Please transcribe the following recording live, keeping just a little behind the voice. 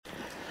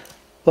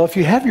Well, if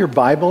you have your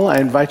Bible, I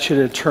invite you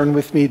to turn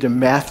with me to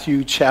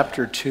Matthew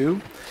chapter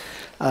 2.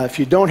 If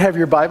you don't have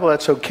your Bible,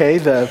 that's okay.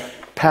 The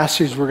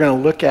passage we're going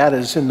to look at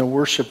is in the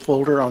worship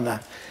folder on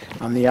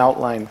the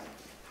outline.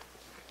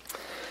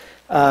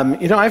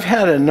 I've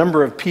had a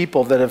number of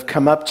people that have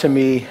come up to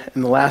me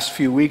in the last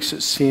few weeks,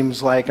 it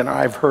seems like, and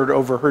I've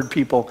overheard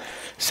people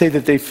say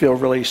that they feel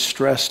really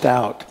stressed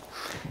out.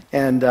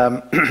 And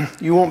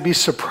you won't be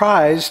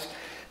surprised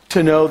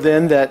to know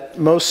then that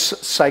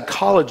most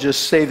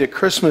psychologists say that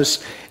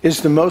Christmas is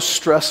the most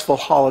stressful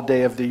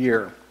holiday of the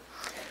year.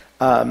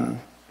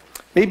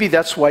 Maybe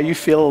that's why you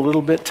feel a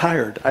little bit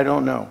tired. I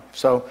don't know.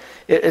 So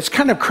it's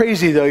kind of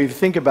crazy, though, if you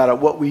think about it,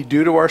 what we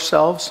do to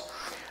ourselves.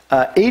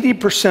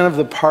 80% of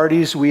the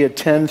parties we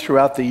attend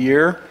throughout the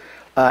year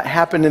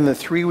happen in the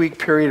 3-week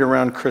period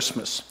around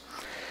Christmas.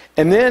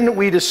 And then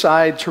we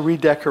decide to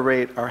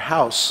redecorate our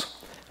house,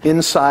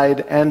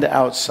 inside and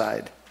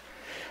outside.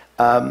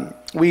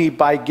 We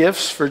buy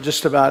gifts for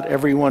just about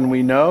everyone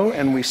we know,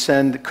 and we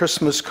send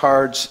Christmas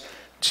cards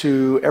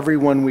to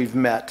everyone we've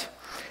met.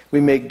 We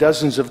make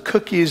dozens of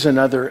cookies and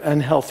other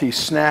unhealthy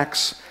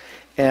snacks,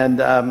 and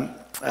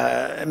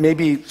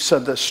maybe so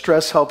the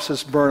stress helps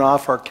us burn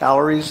off our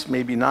calories,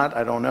 maybe not,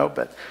 I don't know.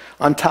 But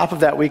on top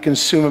of that, we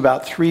consume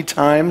about 3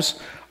 times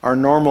our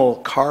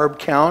normal carb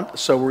count,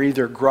 so we're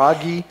either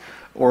groggy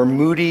or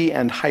moody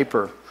and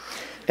hyper.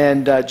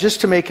 And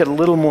just to make it a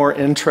little more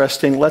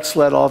interesting, let's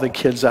let all the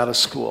kids out of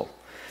school.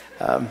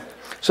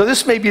 So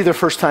this may be the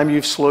first time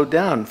you've slowed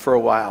down for a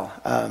while.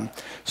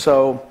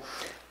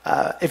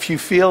 If you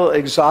feel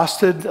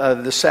exhausted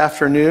this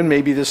afternoon,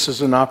 maybe this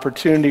is an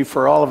opportunity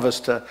for all of us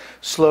to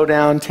slow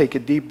down, take a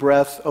deep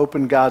breath,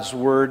 open God's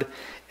Word,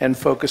 and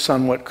focus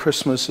on what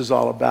Christmas is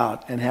all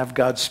about, and have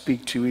God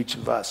speak to each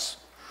of us.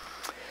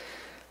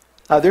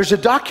 There's a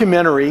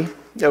documentary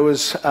that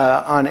was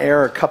on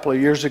air a couple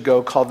of years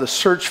ago called The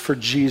Search for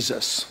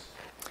Jesus.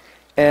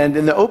 And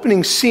in the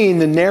opening scene,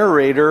 the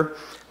narrator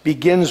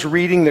begins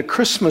reading the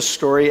Christmas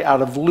story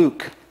out of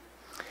Luke.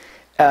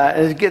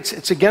 And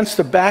it's against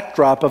the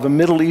backdrop of a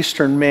Middle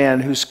Eastern man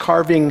who's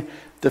carving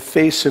the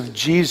face of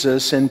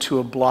Jesus into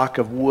a block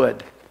of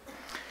wood.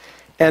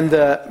 And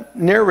the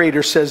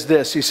narrator says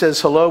this. He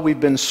says, "Hello, we've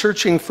been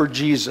searching for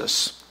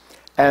Jesus,"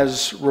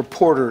 as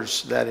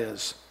reporters, that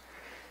is,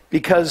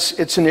 because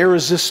it's an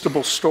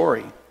irresistible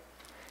story.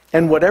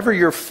 And whatever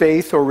your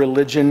faith or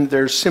religion,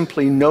 there's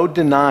simply no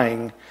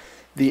denying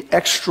the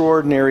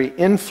extraordinary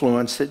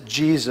influence that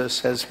Jesus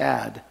has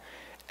had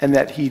and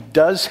that he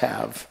does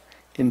have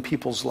in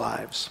people's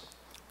lives.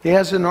 He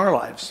has in our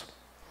lives.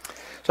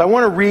 So I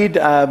want to read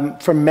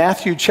from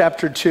Matthew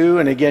chapter 2,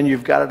 and again,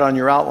 you've got it on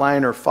your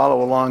outline or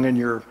follow along in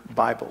your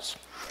Bibles.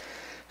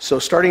 So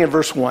starting at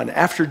verse 1,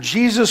 "After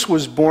Jesus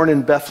was born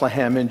in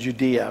Bethlehem in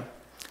Judea,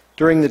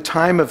 during the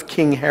time of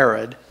King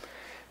Herod,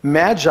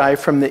 Magi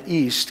from the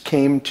east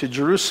came to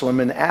Jerusalem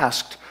and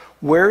asked,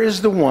 'Where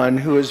is the one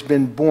who has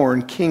been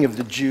born King of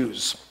the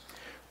Jews?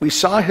 We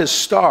saw his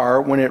star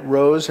when it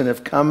rose and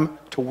have come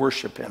to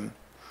worship him.'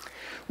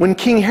 When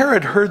King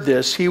Herod heard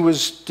this, he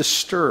was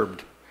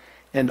disturbed,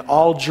 and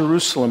all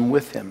Jerusalem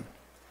with him.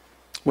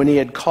 When he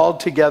had called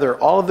together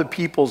all of the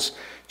people's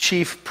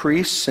chief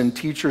priests and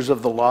teachers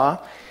of the law,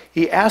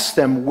 he asked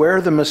them where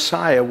the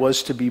Messiah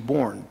was to be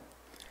born.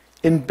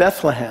 'In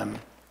Bethlehem,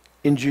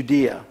 in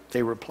Judea,'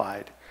 they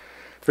replied,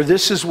 'for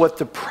this is what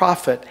the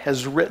prophet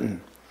has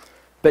written.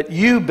 But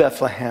you,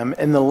 Bethlehem,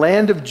 in the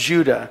land of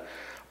Judah,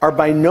 are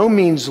by no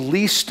means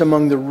least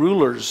among the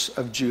rulers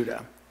of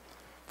Judah.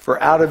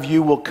 For out of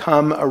you will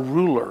come a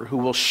ruler who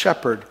will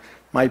shepherd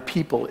my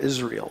people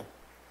Israel.'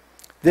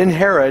 Then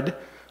Herod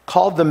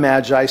called the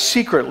Magi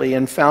secretly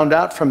and found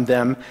out from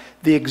them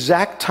the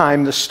exact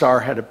time the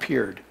star had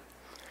appeared.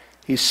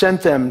 He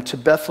sent them to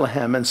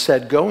Bethlehem and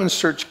said, 'Go and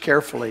search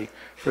carefully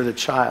for the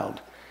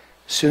child.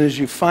 As soon as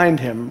you find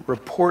him,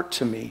 report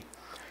to me,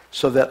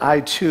 so that I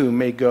too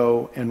may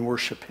go and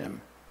worship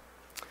him.'"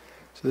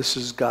 So this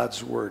is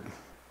God's word.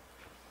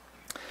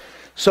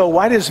 So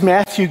why does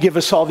Matthew give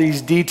us all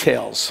these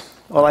details?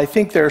 Well, I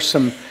think there are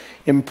some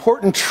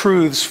important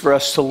truths for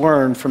us to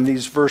learn from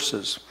these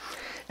verses.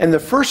 And the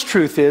first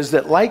truth is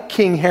that, like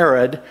King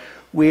Herod,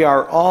 we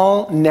are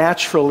all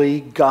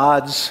naturally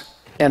God's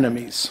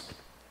enemies.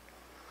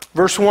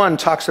 Verse 1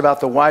 talks about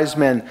the wise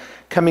men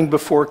coming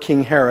before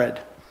King Herod.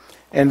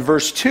 And in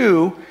verse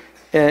 2,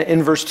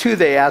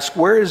 they ask,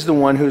 "Where is the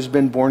one who has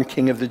been born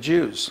King of the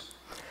Jews?"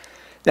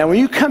 Now, when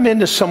you come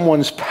into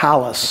someone's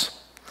palace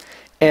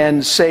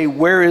and say,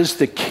 "Where is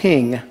the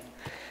king?"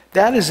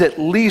 that is at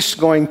least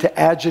going to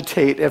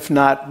agitate, if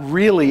not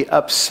really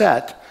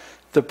upset,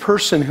 the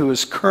person who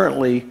is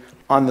currently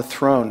on the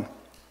throne.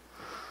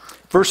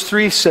 Verse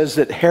 3 says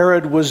that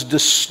Herod was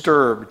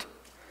disturbed.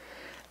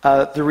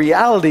 The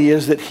reality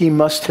is that he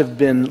must have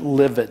been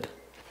livid.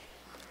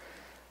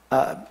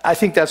 I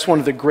think that's one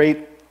of the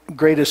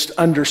greatest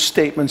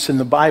understatements in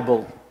the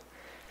Bible.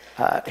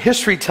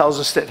 History tells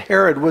us that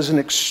Herod was an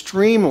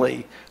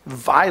extremely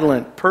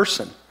violent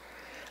person.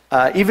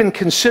 Even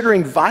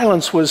considering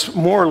violence was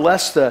more or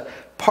less a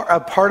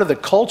part of the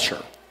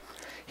culture.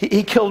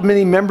 He killed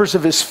many members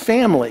of his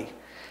family,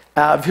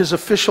 of his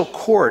official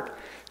court,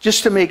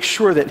 just to make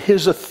sure that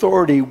his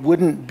authority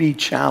wouldn't be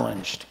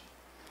challenged.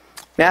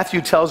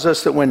 Matthew tells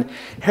us that when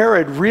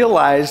Herod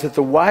realized that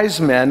the wise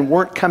men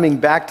weren't coming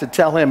back to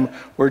tell him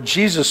where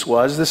Jesus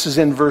was, this is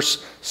in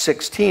verse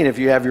 16, if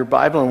you have your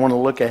Bible and want to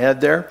look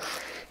ahead there,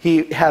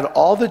 he had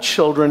all the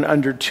children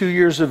under 2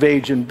 years of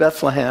age in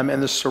Bethlehem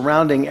and the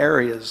surrounding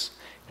areas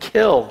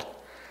killed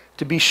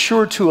to be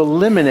sure to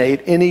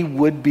eliminate any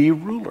would-be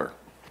ruler.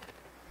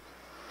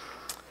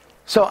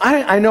 So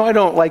I know I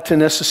don't like to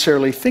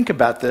necessarily think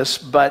about this,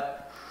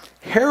 but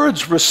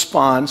Herod's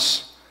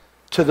response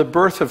to the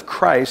birth of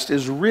Christ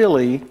is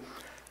really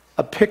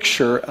a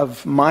picture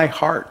of my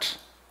heart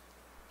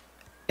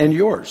and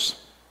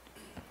yours.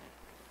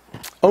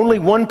 Only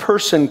one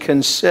person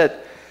can sit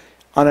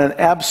on an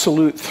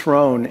absolute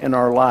throne in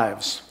our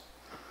lives.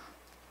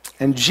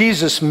 And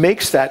Jesus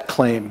makes that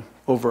claim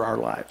over our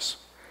lives.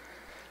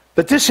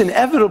 But this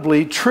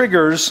inevitably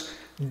triggers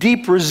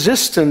deep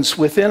resistance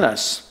within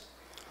us.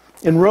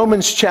 In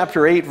Romans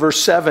chapter 8,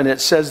 verse 7,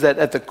 it says that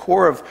at the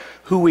core of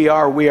who we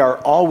are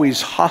always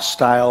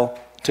hostile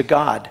to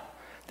God.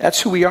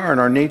 That's who we are in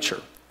our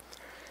nature.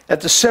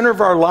 At the center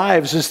of our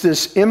lives is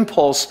this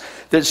impulse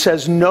that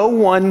says, no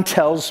one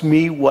tells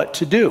me what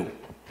to do.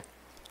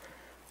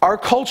 Our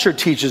culture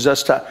teaches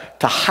us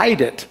to hide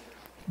it,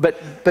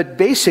 but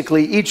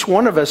basically each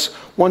one of us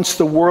wants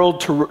the world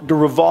to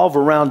revolve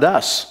around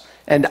us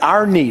and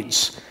our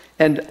needs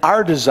and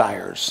our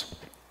desires.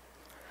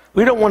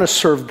 We don't want to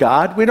serve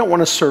God. We don't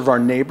want to serve our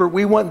neighbor.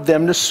 We want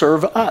them to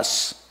serve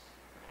us.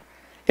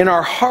 In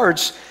our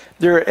hearts,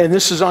 and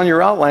this is on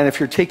your outline if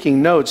you're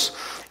taking notes,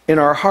 in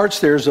our hearts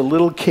there's a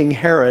little King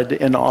Herod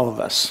in all of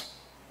us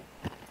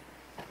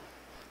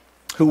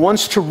who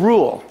wants to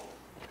rule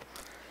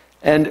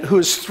and who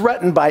is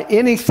threatened by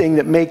anything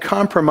that may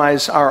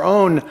compromise our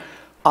own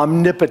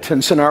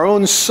omnipotence and our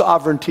own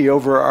sovereignty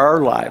over our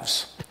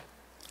lives.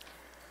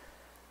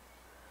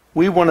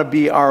 We want to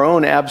be our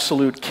own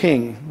absolute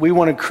king. We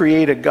want to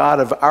create a God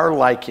of our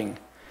liking.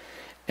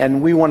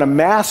 And we want to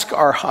mask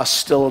our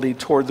hostility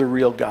toward the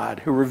real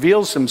God who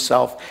reveals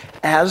himself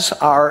as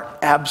our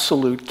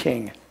absolute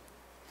king.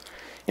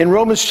 In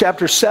Romans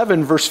chapter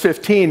 7, verse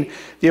 15,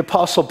 the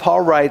Apostle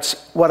Paul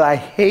writes, what I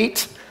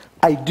hate,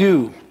 I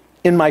do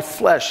in my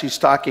flesh, he's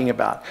talking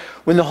about.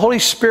 When the Holy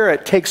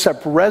Spirit takes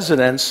up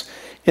residence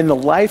in the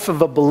life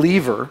of a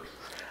believer,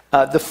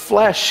 the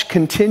flesh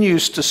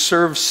continues to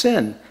serve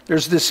sin.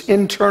 There's this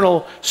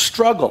internal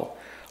struggle.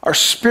 Our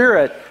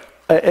spirit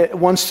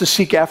wants to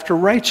seek after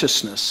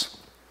righteousness.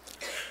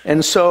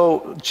 And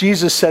so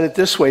Jesus said it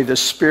this way, the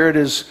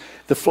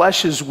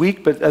flesh is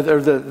weak, but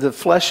the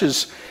flesh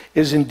is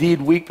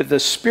indeed weak, but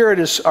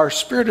our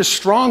spirit is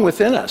strong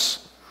within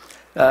us.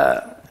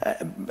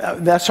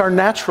 That's our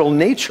natural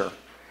nature.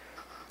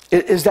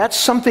 Is that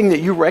something that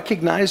you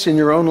recognize in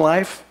your own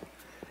life?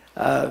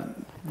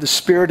 The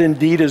spirit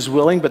indeed is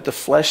willing, but the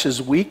flesh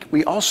is weak.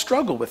 We all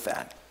struggle with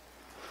that.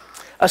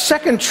 A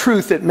second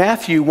truth that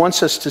Matthew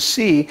wants us to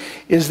see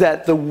is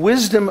that the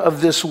wisdom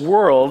of this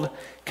world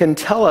can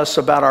tell us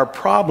about our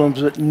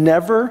problems, but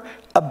never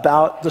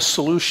about the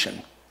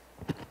solution.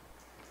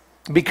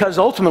 Because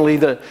ultimately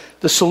the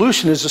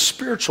solution is a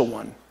spiritual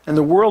one, and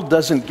the world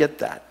doesn't get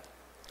that.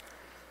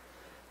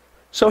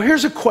 So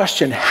here's a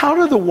question. How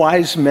do the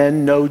wise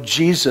men know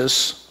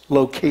Jesus'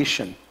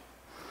 location?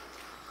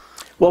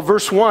 Well,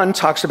 verse 1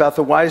 talks about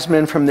the wise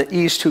men from the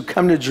east who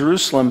come to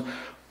Jerusalem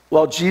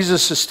while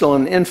Jesus is still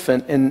an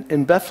infant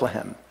in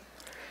Bethlehem.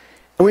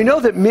 And we know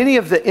that many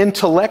of the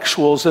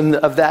intellectuals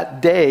of that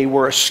day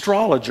were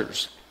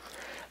astrologers.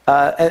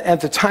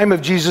 At the time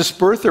of Jesus'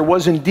 birth, there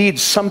was indeed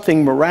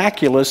something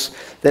miraculous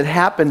that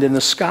happened in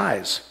the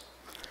skies.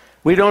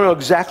 We don't know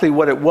exactly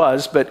what it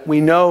was, but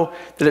we know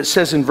that it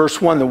says in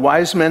verse 1, the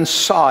wise men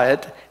saw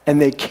it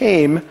and they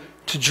came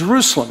to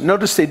Jerusalem.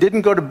 Notice they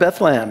didn't go to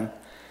Bethlehem.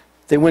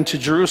 They went to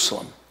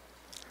Jerusalem.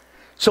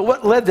 So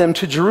what led them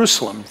to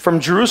Jerusalem?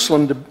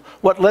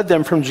 What led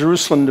them from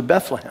Jerusalem to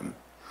Bethlehem?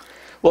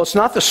 Well, it's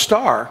not the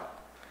star.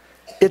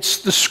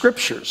 It's the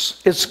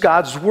scriptures. It's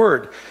God's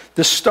word.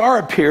 The star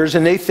appears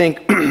and they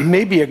think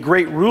maybe a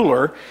great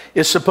ruler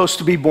is supposed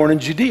to be born in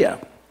Judea.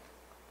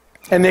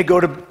 And they go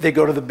to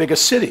the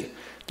biggest city.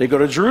 They go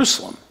to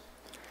Jerusalem.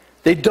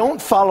 They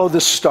don't follow the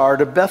star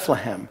to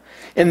Bethlehem.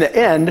 In the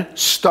end,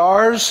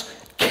 stars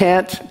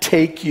can't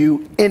take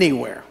you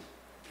anywhere.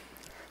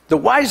 The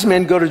wise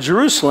men go to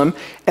Jerusalem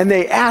and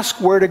they ask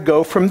where to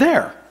go from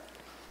there.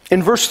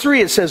 In verse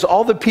 3 it says,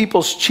 all the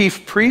people's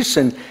chief priests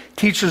and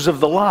teachers of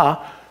the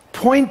law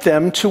point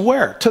them to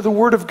where? To the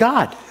word of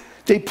God.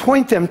 They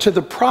point them to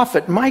the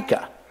prophet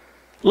Micah.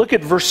 Look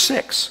at verse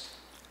 6,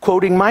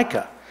 quoting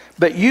Micah.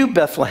 But you,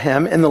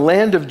 Bethlehem, in the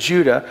land of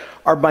Judah,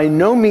 are by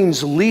no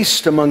means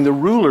least among the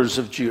rulers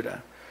of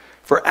Judah.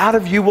 For out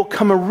of you will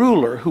come a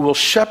ruler who will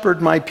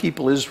shepherd my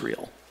people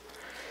Israel.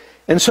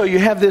 And so you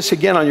have this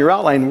again on your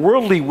outline.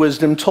 Worldly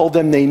wisdom told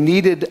them they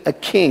needed a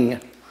king.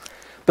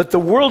 But the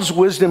world's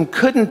wisdom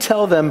couldn't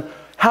tell them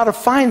how to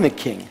find the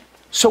king.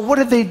 So what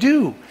did they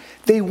do?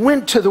 They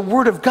went to the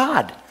Word of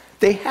God.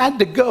 They had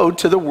to go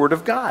to the Word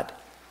of God.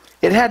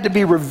 It had to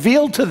be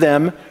revealed to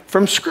them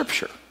from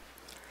Scripture.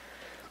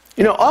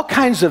 You know, all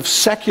kinds of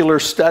secular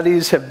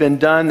studies have been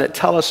done that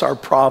tell us our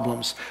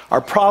problems.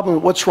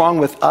 What's wrong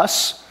with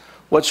us,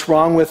 what's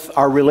wrong with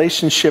our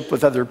relationship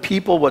with other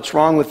people, what's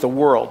wrong with the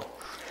world.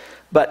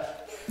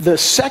 But the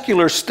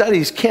secular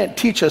studies can't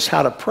teach us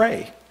how to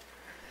pray.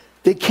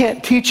 They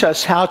can't teach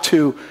us how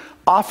to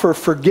offer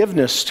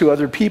forgiveness to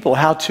other people,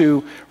 how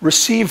to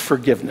receive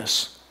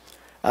forgiveness.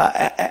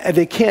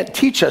 They can't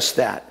teach us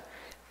that.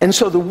 And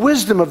so the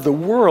wisdom of the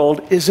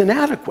world is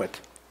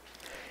inadequate.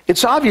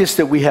 It's obvious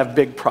that we have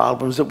big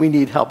problems, that we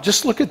need help.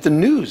 Just look at the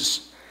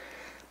news.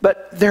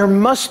 But there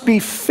must be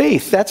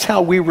faith. That's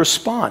how we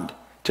respond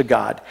to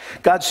God.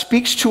 God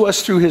speaks to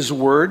us through his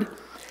word,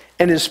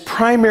 and his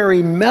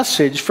primary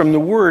message from the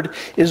word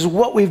is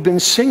what we've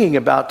been singing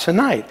about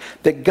tonight,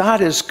 that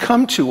God has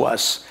come to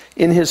us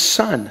in his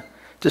Son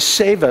to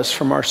save us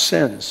from our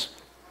sins.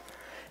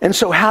 And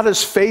so how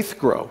does faith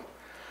grow?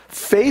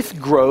 Faith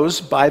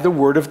grows by the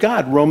word of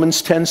God.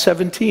 Romans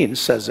 10:17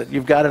 says it.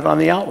 You've got it on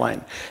the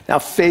outline. Now,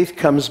 faith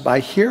comes by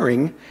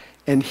hearing,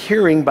 and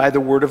hearing by the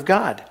word of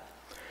God.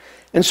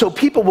 And so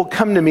people will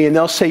come to me and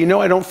they'll say, you know,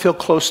 I don't feel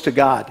close to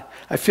God.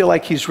 I feel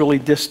like he's really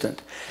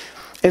distant.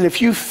 And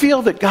if you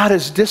feel that God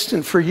is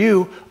distant for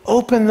you,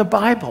 open the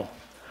Bible.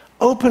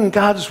 Open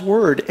God's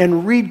word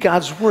and read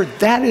God's word.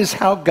 That is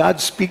how God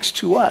speaks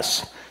to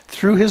us,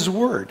 through his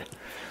word.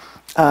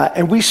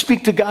 And we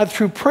speak to God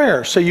through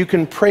prayer, so you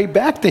can pray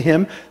back to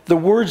him the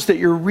words that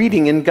you're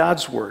reading in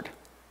God's word.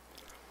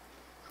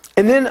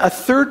 And then a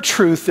third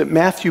truth that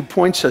Matthew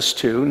points us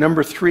to,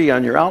 number 3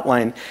 on your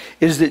outline,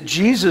 is that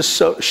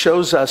Jesus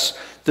shows us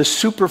the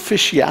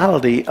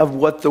superficiality of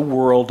what the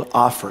world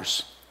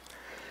offers.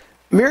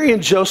 Mary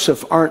and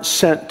Joseph aren't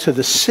sent to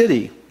the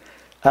city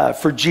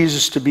for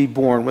Jesus to be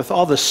born, with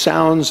all the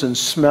sounds and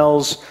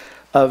smells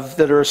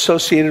that are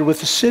associated with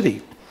the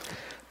city.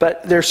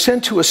 But they're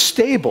sent to a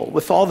stable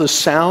with all the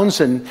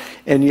sounds and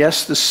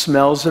yes, the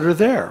smells that are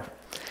there.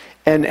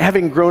 And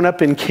having grown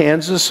up in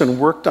Kansas and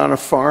worked on a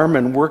farm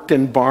and worked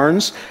in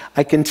barns,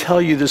 I can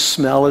tell you the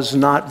smell is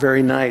not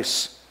very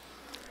nice.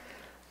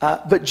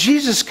 But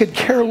Jesus could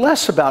care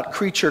less about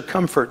creature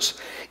comforts.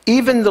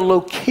 Even the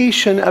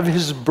location of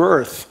his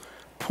birth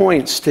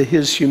points to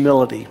his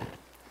humility.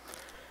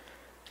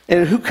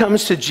 And who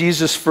comes to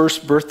Jesus'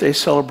 first birthday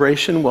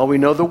celebration? Well, we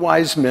know the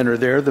wise men are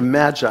there, the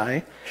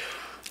Magi.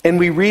 And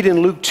we read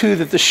in Luke 2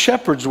 that the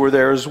shepherds were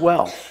there as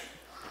well.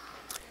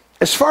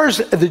 As far as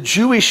the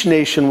Jewish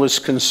nation was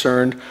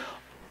concerned,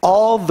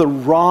 all the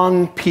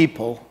wrong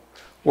people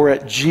were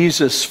at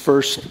Jesus'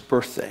 first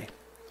birthday.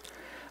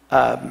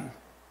 The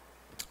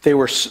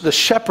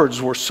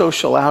shepherds were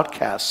social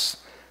outcasts.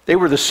 They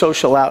were the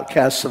social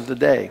outcasts of the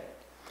day.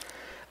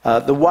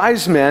 The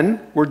wise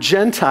men were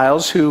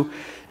Gentiles who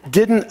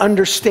didn't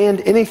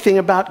understand anything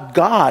about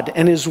God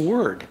and his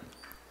word.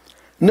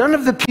 None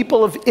of the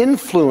people of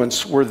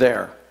influence were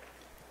there.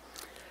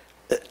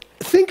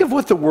 Think of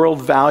what the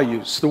world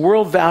values. The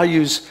world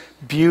values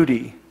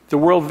beauty. The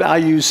world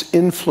values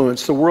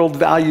influence. The world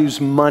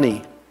values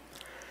money.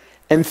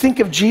 And think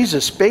of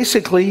Jesus.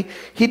 Basically,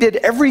 he did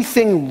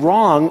everything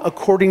wrong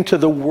according to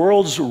the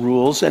world's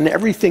rules and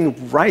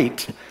everything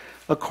right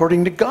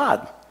according to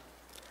God.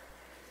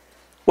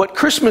 What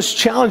Christmas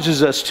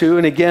challenges us to,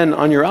 and again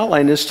on your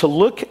outline, is to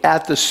look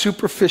at the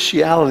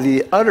superficiality,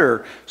 the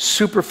utter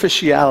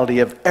superficiality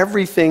of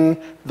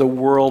everything the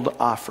world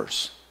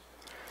offers.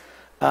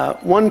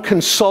 One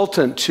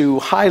consultant to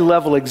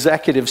high-level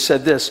executives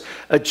said this: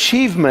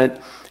 achievement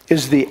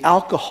is the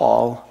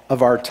alcohol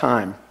of our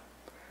time.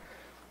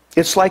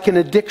 It's like an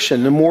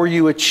addiction. The more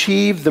you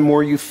achieve, the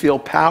more you feel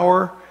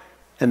power,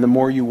 and the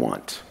more you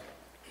want.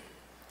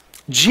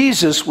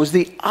 Jesus was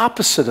the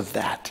opposite of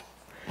that.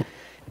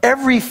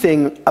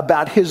 Everything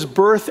about his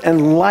birth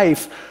and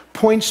life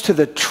points to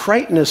the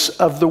triteness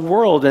of the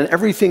world and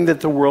everything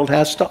that the world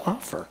has to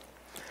offer.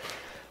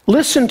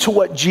 Listen to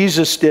what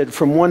Jesus did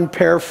from one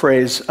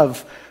paraphrase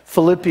of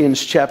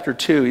Philippians chapter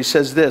 2. He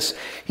says this: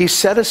 he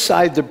set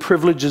aside the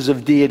privileges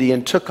of deity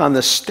and took on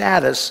the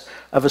status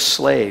of a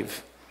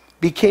slave,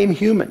 became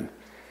human.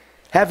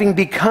 Having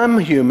become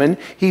human,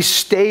 he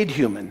stayed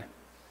human.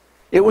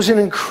 It was an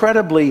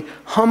incredibly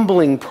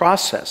humbling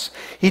process.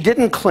 He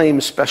didn't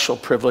claim special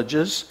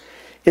privileges.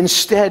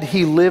 Instead,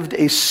 he lived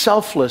a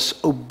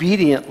selfless,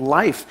 obedient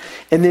life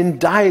and then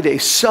died a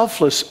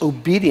selfless,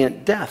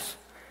 obedient death.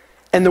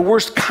 And the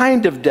worst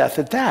kind of death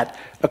at that,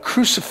 a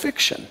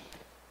crucifixion.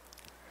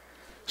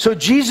 So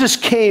Jesus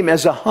came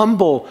as a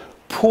humble,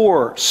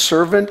 poor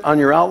servant on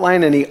your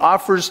outline, and he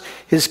offers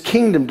his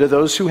kingdom to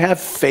those who have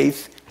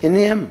faith in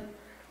him.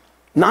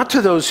 Not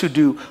to those who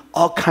do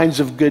all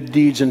kinds of good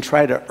deeds and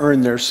try to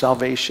earn their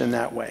salvation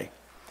that way.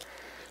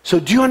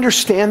 So do you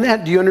understand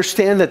that? Do you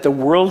understand that the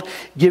world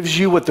gives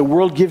you what the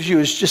world gives you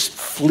is just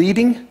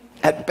fleeting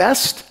at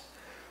best?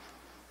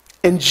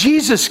 And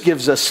Jesus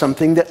gives us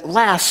something that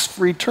lasts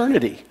for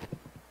eternity.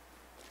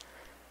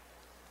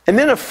 And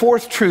then a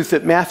fourth truth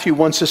that Matthew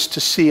wants us to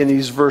see in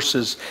these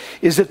verses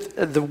is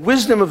that the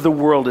wisdom of the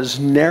world is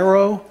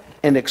narrow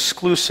and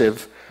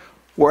exclusive,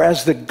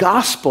 whereas the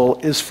gospel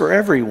is for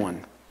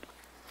everyone.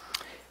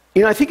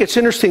 You know, I think it's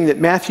interesting that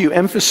Matthew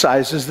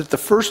emphasizes that the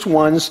first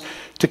ones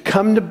to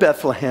come to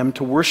Bethlehem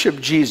to worship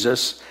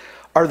Jesus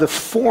are the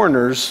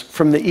foreigners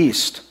from the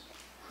east.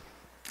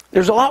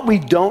 There's a lot we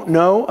don't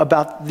know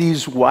about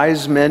these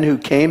wise men who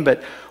came,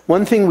 but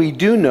one thing we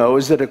do know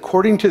is that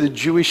according to the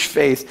Jewish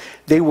faith,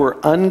 they were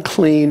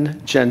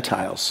unclean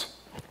Gentiles.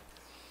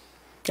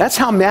 That's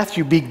how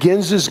Matthew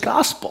begins his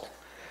gospel,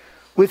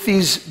 with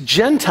these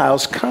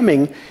Gentiles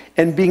coming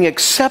and being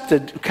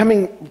accepted,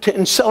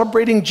 and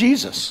celebrating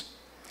Jesus.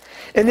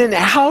 And then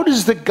how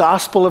does the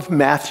Gospel of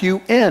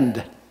Matthew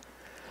end?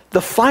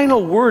 The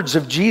final words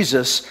of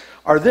Jesus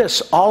are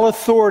this: all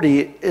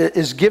authority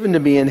is given to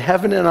me in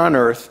heaven and on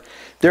earth.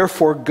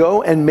 Therefore,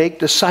 go and make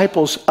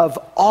disciples of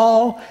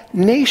all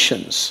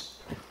nations.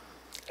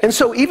 And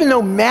so even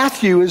though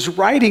Matthew is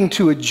writing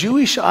to a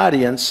Jewish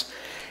audience,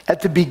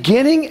 at the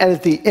beginning and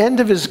at the end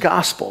of his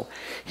gospel,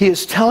 he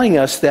is telling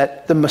us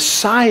that the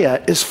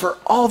Messiah is for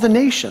all the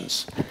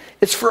nations.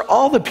 It's for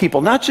all the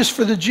people, not just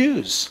for the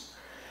Jews.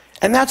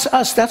 And that's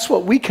us. That's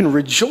what we can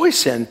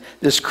rejoice in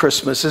this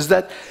Christmas, is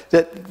that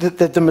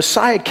the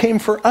Messiah came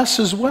for us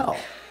as well.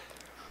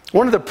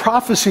 One of the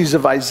prophecies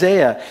of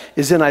Isaiah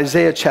is in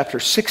Isaiah chapter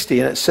 60,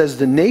 and it says,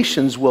 the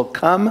nations will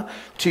come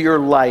to your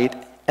light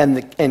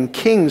and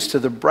kings to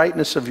the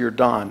brightness of your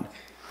dawn.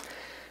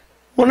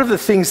 One of the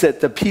things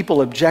that the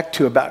people object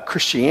to about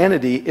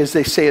Christianity is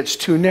they say it's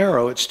too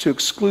narrow, it's too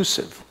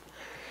exclusive.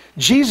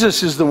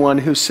 Jesus is the one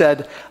who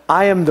said,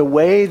 I am the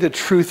way, the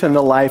truth, and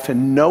the life,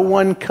 and no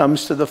one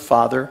comes to the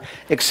Father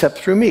except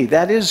through me.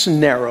 That is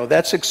narrow,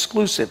 that's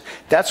exclusive.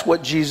 That's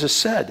what Jesus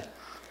said.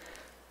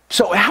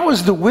 So how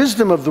is the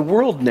wisdom of the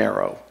world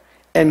narrow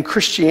and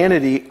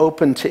Christianity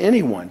open to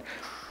anyone?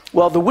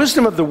 Well, the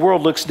wisdom of the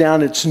world looks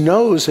down its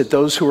nose at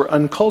those who are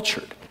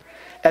uncultured,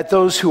 at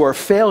those who are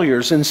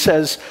failures, and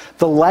says,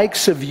 the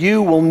likes of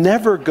you will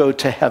never go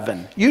to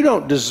heaven. You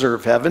don't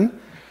deserve heaven.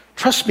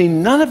 Trust me,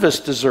 none of us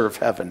deserve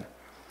heaven.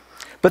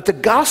 But the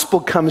gospel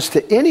comes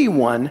to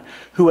anyone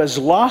who has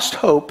lost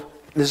hope,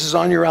 this is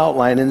on your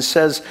outline, and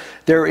says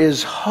there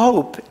is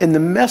hope in the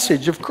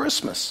message of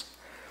Christmas.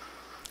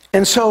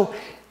 And so,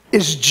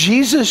 is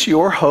Jesus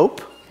your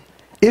hope?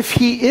 If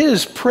he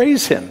is,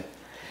 praise him.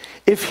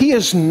 If he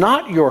is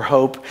not your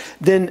hope,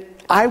 then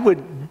I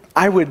would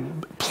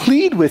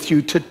plead with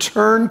you to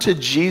turn to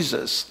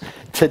Jesus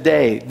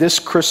today, this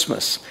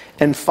Christmas,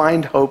 and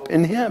find hope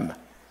in him.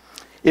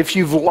 If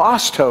you've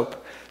lost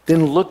hope,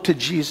 then look to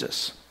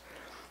Jesus.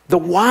 The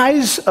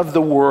wise of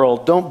the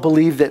world don't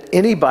believe that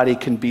anybody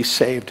can be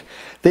saved.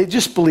 They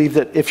just believe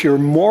that if you're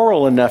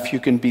moral enough, you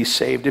can be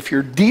saved. If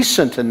you're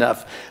decent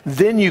enough,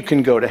 then you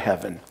can go to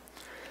heaven.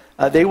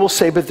 They will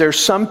say, but there's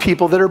some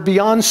people that are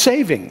beyond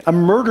saving. A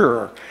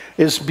murderer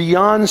is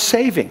beyond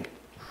saving.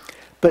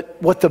 But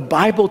what the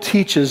Bible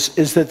teaches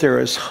is that there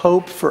is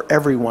hope for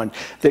everyone,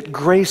 that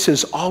grace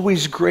is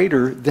always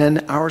greater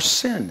than our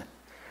sin.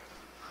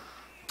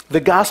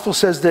 The gospel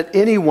says that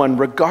anyone,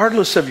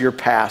 regardless of your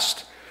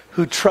past,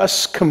 who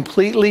trusts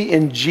completely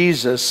in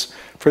Jesus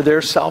for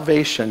their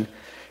salvation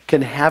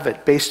can have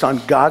it based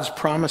on God's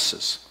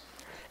promises.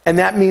 And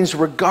that means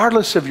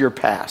regardless of your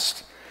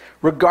past,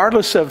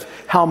 regardless of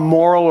how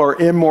moral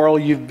or immoral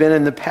you've been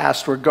in the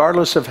past,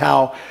 regardless of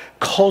how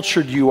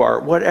cultured you are,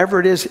 whatever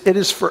it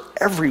is for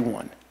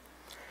everyone.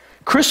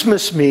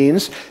 Christmas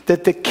means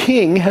that the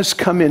King has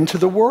come into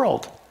the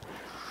world.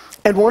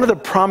 And one of the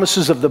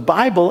promises of the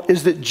Bible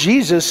is that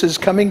Jesus is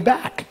coming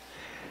back.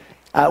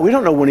 We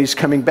don't know when he's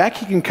coming back.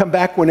 He can come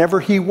back whenever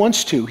he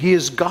wants to. He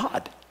is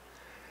God.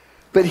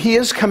 But he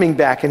is coming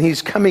back, and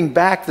he's coming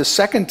back the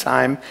second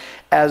time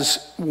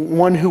as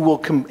one who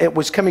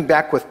was coming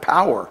back with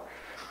power.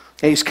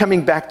 And he's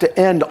coming back to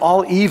end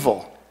all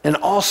evil and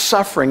all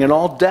suffering and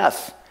all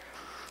death.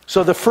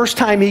 So the first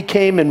time he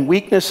came in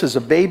weakness as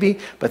a baby,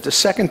 but the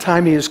second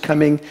time he is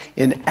coming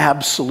in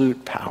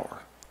absolute power.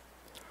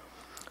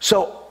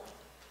 So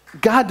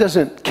God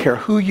doesn't care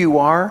who you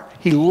are.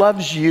 He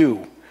loves you.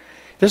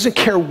 He doesn't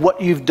care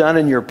what you've done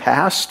in your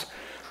past.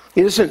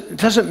 It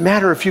doesn't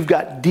matter if you've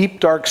got deep,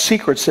 dark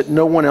secrets that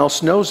no one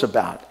else knows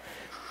about.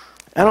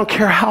 I don't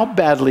care how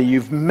badly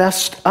you've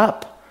messed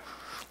up.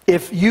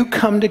 If you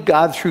come to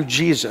God through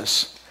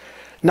Jesus,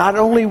 not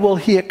only will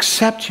he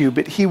accept you,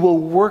 but he will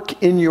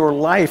work in your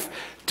life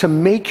to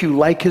make you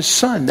like his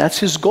son. That's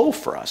his goal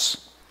for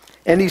us.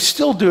 And he's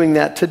still doing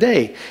that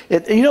today.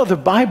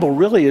 The Bible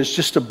really is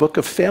just a book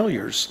of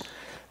failures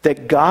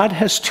that God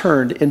has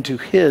turned into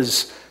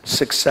his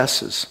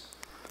successes.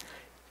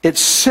 It's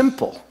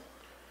simple,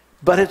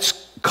 but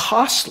it's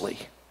costly.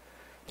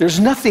 There's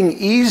nothing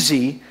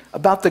easy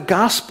about the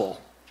gospel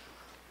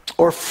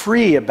or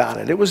free about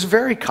it. It was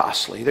very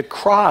costly. The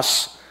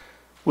cross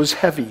was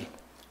heavy.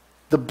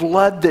 The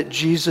blood that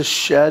Jesus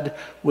shed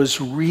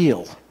was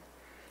real,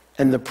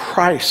 and the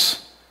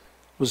price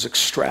was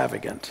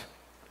extravagant.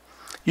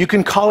 You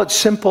can call it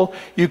simple,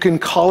 you can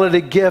call it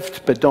a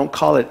gift, but don't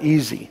call it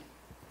easy.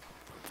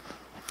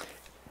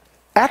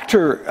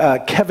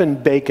 Actor Kevin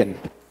Bacon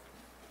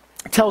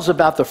tells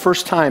about the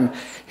first time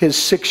his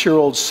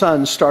 6-year-old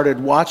son started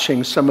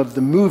watching some of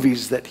the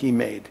movies that he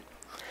made.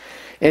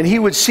 And he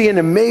would see an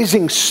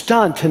amazing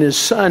stunt, and his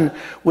son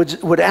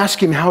would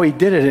ask him how he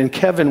did it, and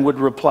Kevin would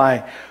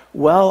reply,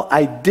 "Well,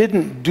 I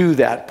didn't do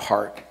that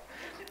part.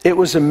 It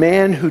was a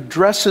man who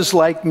dresses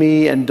like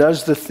me and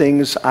does the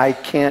things I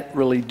can't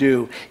really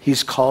do.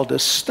 He's called a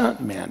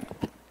stuntman."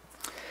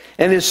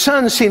 And his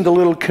son seemed a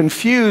little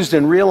confused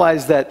and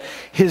realized that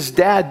his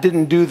dad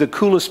didn't do the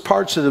coolest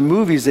parts of the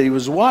movies that he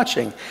was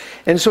watching.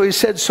 And so he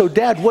said, "So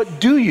Dad, what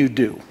do you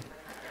do?"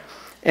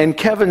 And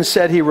Kevin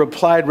said, he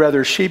replied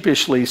rather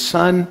sheepishly,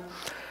 "Son,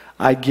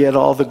 I get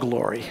all the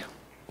glory."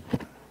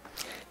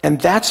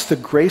 And that's the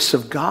grace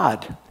of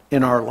God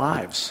in our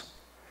lives.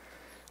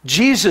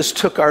 Jesus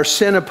took our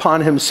sin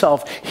upon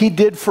himself. He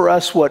did for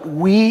us what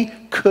we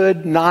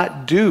could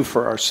not do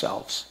for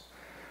ourselves.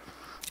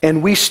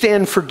 And we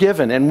stand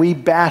forgiven, and we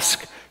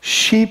bask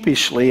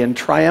sheepishly and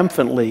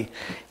triumphantly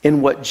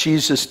in what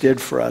Jesus did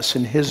for us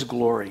in his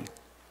glory.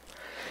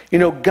 You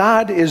know,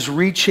 God is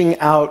reaching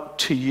out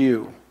to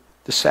you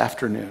this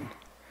afternoon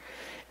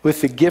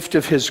with the gift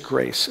of his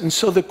grace. And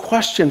so the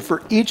question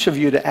for each of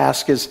you to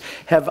ask is,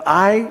 have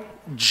I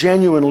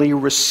genuinely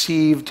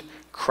received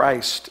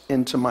Christ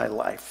into my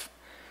life?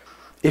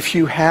 If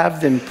you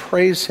have, then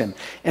praise him.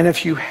 And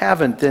if you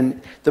haven't,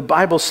 then the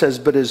Bible says,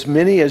 "But as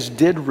many as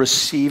did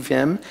receive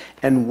him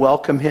and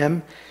welcome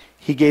him,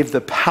 he gave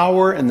the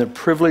power and the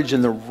privilege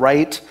and the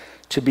right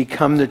to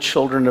become the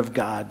children of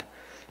God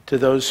to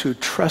those who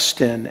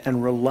trust in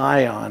and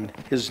rely on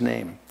his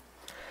name."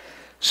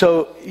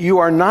 So you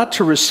are not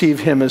to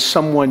receive him as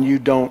someone you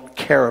don't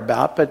care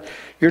about, but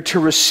you're to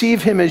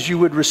receive him as you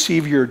would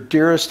receive your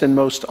dearest and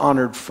most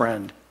honored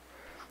friend,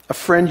 a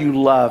friend you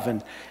love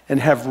and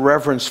have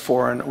reverence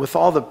for, and with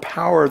all the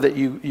power that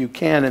you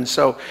can. And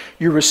so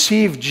you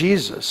receive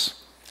Jesus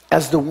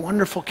as the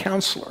wonderful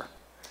counselor.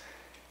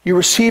 You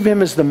receive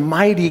him as the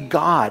mighty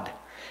God,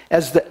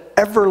 as the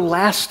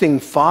everlasting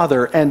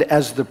Father, and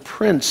as the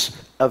Prince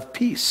of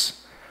Peace.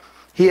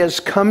 He has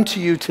come to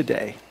you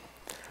today.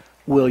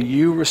 Will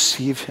you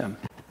receive him?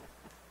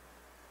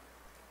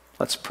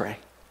 Let's pray.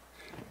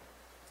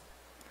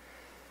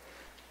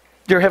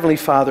 Dear Heavenly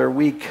Father,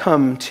 we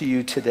come to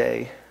you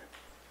today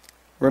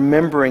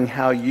remembering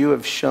how you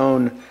have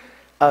shown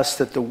us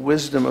that the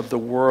wisdom of the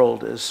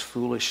world is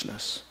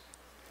foolishness.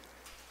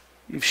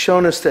 You've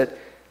shown us that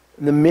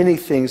the many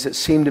things that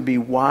seem to be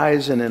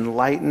wise and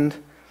enlightened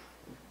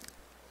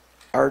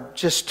are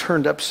just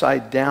turned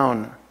upside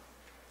down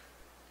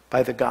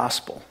by the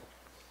gospel.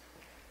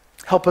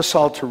 Help us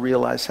all to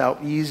realize how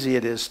easy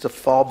it is to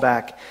fall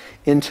back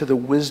into the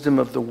wisdom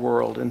of the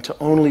world and to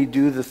only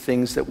do the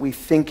things that we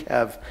think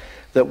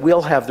that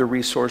we'll have the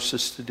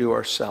resources to do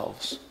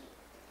ourselves.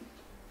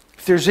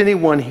 If there's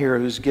anyone here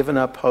who's given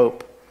up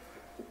hope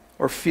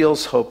or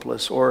feels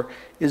hopeless or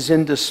is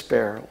in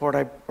despair,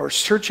 Lord, or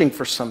searching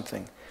for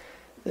something,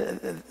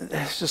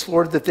 it's just,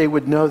 Lord, that they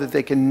would know that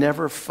they can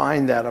never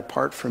find that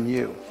apart from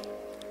you.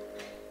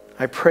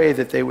 I pray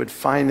that they would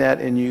find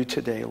that in you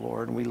today,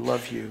 Lord, and we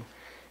love you.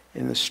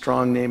 In the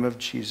strong name of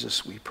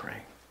Jesus, we pray.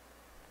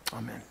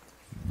 Amen.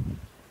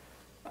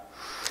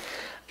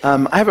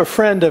 I have a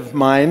friend of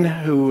mine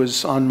who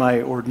was on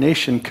my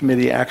ordination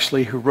committee,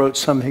 actually, who wrote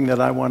something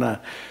that I want to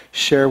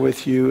share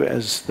with you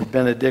as the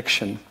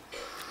benediction.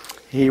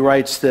 He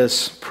writes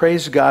this: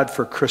 "Praise God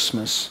for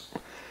Christmas.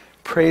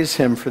 Praise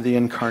him for the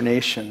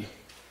incarnation,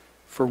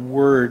 for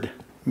Word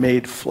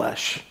made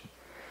flesh.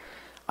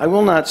 I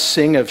will not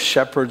sing of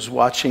shepherds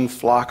watching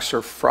flocks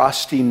or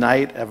frosty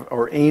night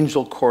or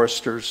angel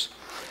choristers.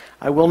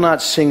 I will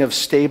not sing of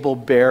stable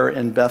bear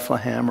in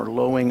Bethlehem or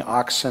lowing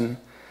oxen,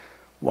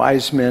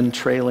 wise men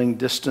trailing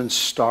distant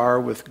star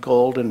with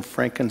gold and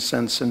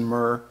frankincense and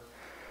myrrh.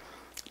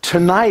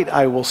 Tonight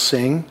I will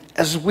sing,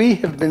 as we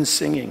have been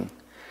singing,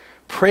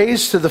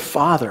 praise to the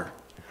Father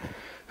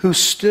who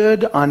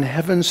stood on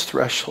heaven's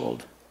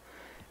threshold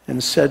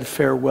and said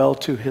farewell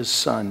to his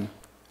Son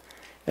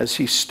as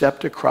he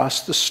stepped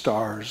across the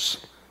stars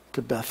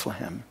to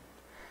Bethlehem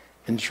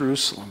and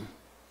Jerusalem.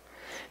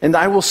 And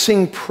I will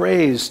sing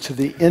praise to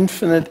the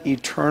infinite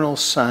eternal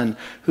Son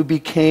who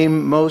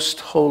became most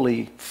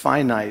holy,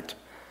 finite,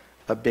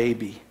 a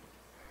baby,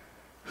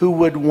 who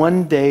would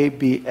one day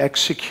be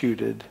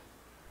executed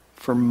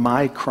for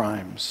my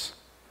crimes.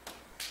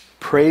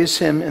 Praise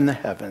him in the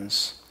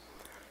heavens.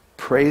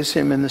 Praise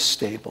him in the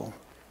stable.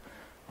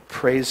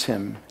 Praise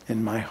him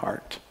in my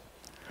heart.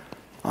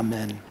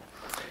 Amen."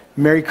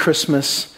 Merry Christmas.